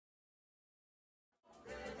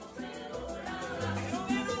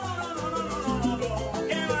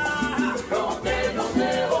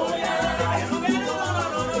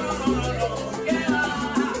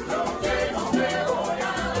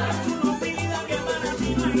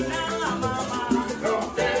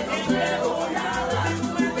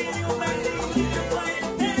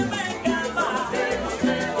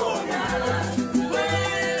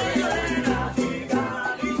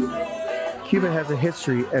Cuba has a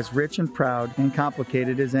history as rich and proud and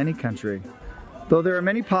complicated as any country. Though there are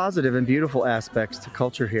many positive and beautiful aspects to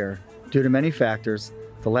culture here, due to many factors,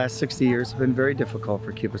 the last 60 years have been very difficult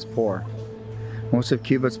for Cuba's poor. Most of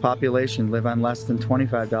Cuba's population live on less than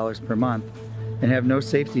 $25 per month and have no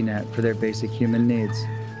safety net for their basic human needs.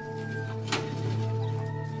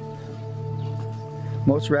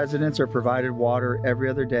 Most residents are provided water every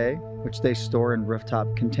other day, which they store in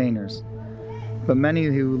rooftop containers. But many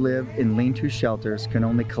who live in lean-to shelters can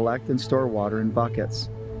only collect and store water in buckets.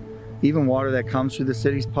 Even water that comes through the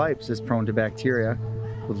city's pipes is prone to bacteria,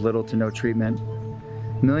 with little to no treatment.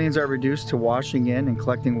 Millions are reduced to washing in and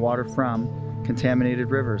collecting water from contaminated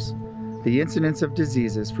rivers. The incidence of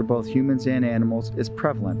diseases for both humans and animals is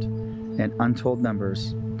prevalent, and untold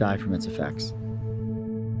numbers die from its effects.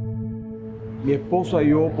 Mi esposa y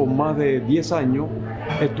yo por más de 10 años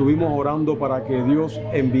estuvimos orando para que Dios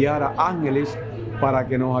enviara ángeles para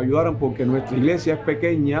que nos ayudaran, porque nuestra iglesia es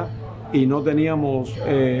pequeña y no teníamos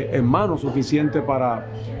hermanos suficientes para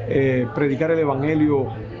predicar el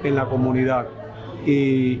evangelio en la comunidad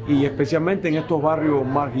y especialmente en estos barrios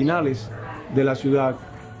marginales de la ciudad.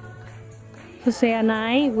 Jose and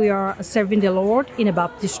I, we are serving the Lord in a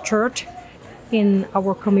Baptist church in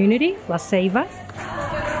our community, La Ceiba.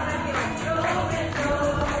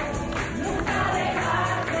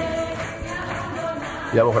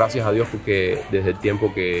 Y damos gracias a Dios porque desde el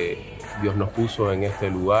tiempo que Dios nos puso en este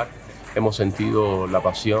lugar, hemos sentido la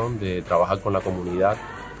pasión de trabajar con la comunidad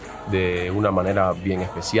de una manera bien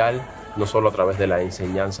especial, no solo a través de la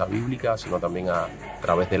enseñanza bíblica, sino también a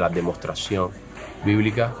través de la demostración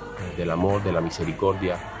bíblica, del amor, de la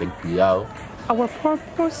misericordia, del cuidado. Our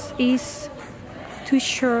purpose is to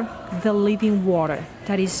share the living water,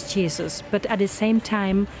 that is Jesus, but at the same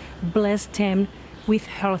time bless them with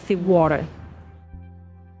healthy water.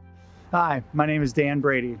 Hi, my name is Dan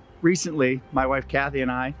Brady. Recently, my wife Kathy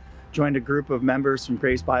and I joined a group of members from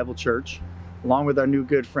Grace Bible Church, along with our new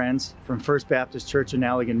good friends from First Baptist Church in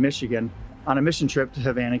Allegan, Michigan, on a mission trip to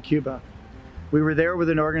Havana, Cuba. We were there with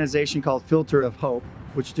an organization called Filter of Hope,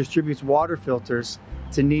 which distributes water filters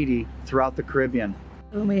to needy throughout the Caribbean.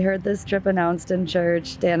 When we heard this trip announced in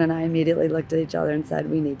church, Dan and I immediately looked at each other and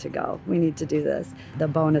said, we need to go. We need to do this. The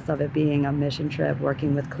bonus of it being a mission trip,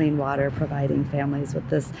 working with clean water, providing families with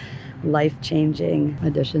this life-changing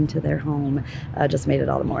addition to their home, just made it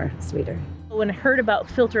all the more sweeter. When I heard about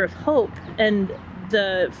Filter of Hope and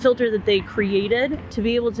the filter that they created, to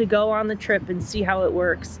be able to go on the trip and see how it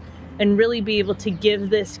works and really be able to give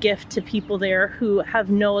this gift to people there who have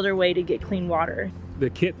no other way to get clean water. The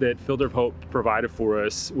kit that Filter of Hope provided for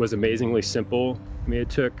us was amazingly simple. I mean, it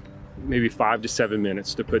took maybe 5 to 7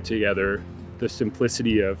 minutes to put together. The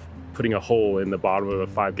simplicity of putting a hole in the bottom of a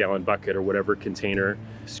 5-gallon bucket or whatever container,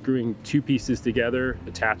 screwing 2 pieces together,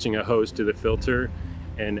 attaching a hose to the filter,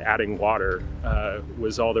 and adding water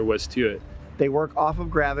was all there was to it. They work off of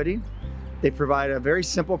gravity. They provide a very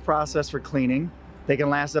simple process for cleaning. They can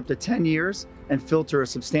last up to 10 years and filter a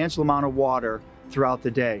substantial amount of water throughout the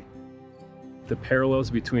day. The parallels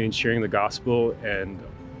between sharing the gospel and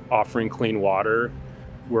offering clean water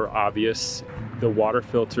were obvious. The water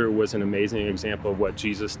filter was an amazing example of what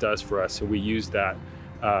Jesus does for us, and we use that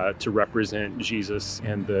to represent Jesus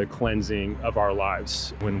and the cleansing of our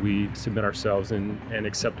lives when we submit ourselves and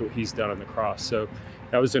accept what he's done on the cross. So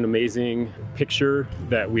that was an amazing picture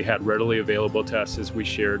that we had readily available to us as we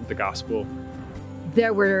shared the gospel.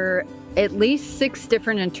 There were at least 6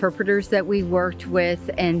 different interpreters that we worked with,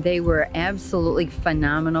 and they were absolutely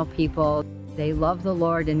phenomenal people. They love the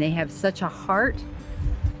Lord and they have such a heart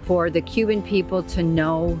for the Cuban people to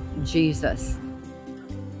know Jesus.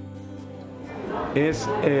 Es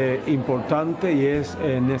importante y es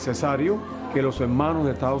necesario que los hermanos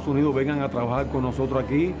de Estados Unidos vengan a trabajar con nosotros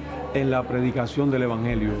aquí en la predicación del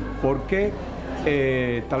Evangelio, porque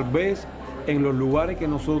tal vez en los lugares que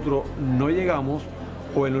nosotros no llegamos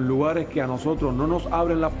o en los lugares que a nosotros no nos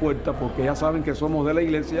abren las puertas porque ya saben que somos de la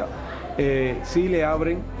iglesia, sí le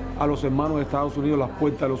abren a los hermanos de Estados Unidos las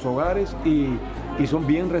puertas de los hogares y son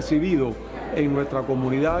bien recibidos en nuestra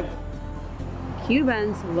comunidad.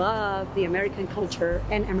 Cubans love the American culture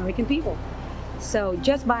and American people. So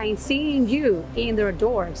just by seeing you in their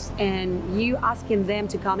doors and you asking them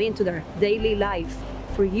to come into their daily life,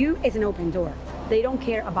 for you it's an open door. They don't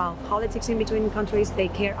care about politics in between countries, they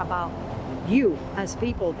care about you as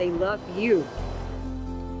people, they love you.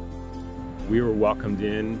 We were welcomed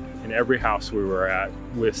in every house we were at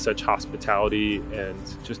with such hospitality and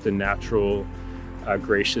just a natural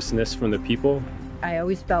graciousness from the people. I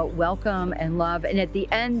always felt welcome and love, and at the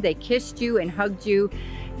end they kissed you and hugged you,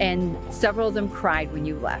 and several of them cried when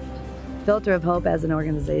you left. Filter of Hope as an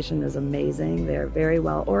organization is amazing. They're very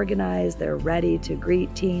well organized. They're ready to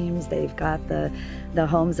greet teams. They've got the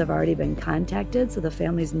homes have already been contacted, so the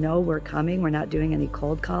families know we're coming. We're not doing any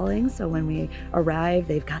cold calling. So when we arrive,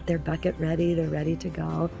 they've got their bucket ready. They're ready to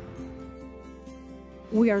go.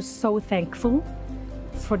 We are so thankful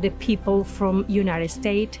for the people from United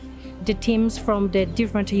States, the teams from the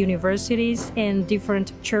different universities and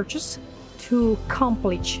different churches to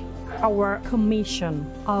accomplish our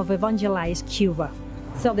commission of evangelize Cuba.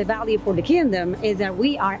 So the value for the kingdom is that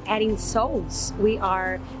we are adding souls. We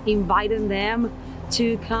are inviting them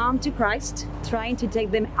to come to Christ, trying to take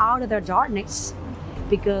them out of their darkness,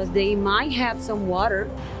 because they might have some water,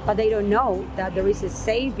 but they don't know that there is a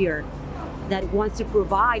Savior that wants to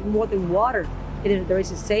provide more than water. There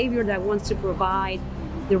is a Savior that wants to provide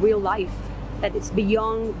the real life, that is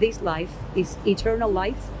beyond this life, is eternal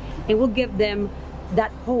life, and will give them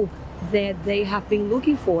that hope that they have been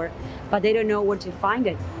looking for, but they don't know where to find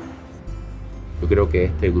it. Yo creo que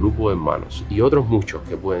este grupo de hermanos y otros muchos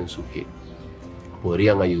que pueden surgir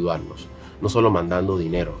podrían ayudarnos, no solo mandando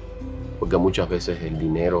dinero, porque muchas veces el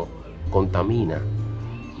dinero contamina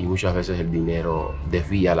y muchas veces el dinero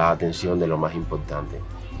desvía la atención de lo más importante.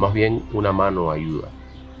 Más bien una mano ayuda,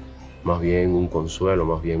 más bien un consuelo,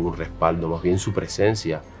 más bien un respaldo, más bien su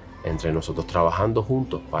presencia entre nosotros, trabajando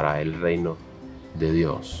juntos para el reino de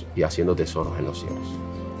Dios y haciendo tesoros en los cielos.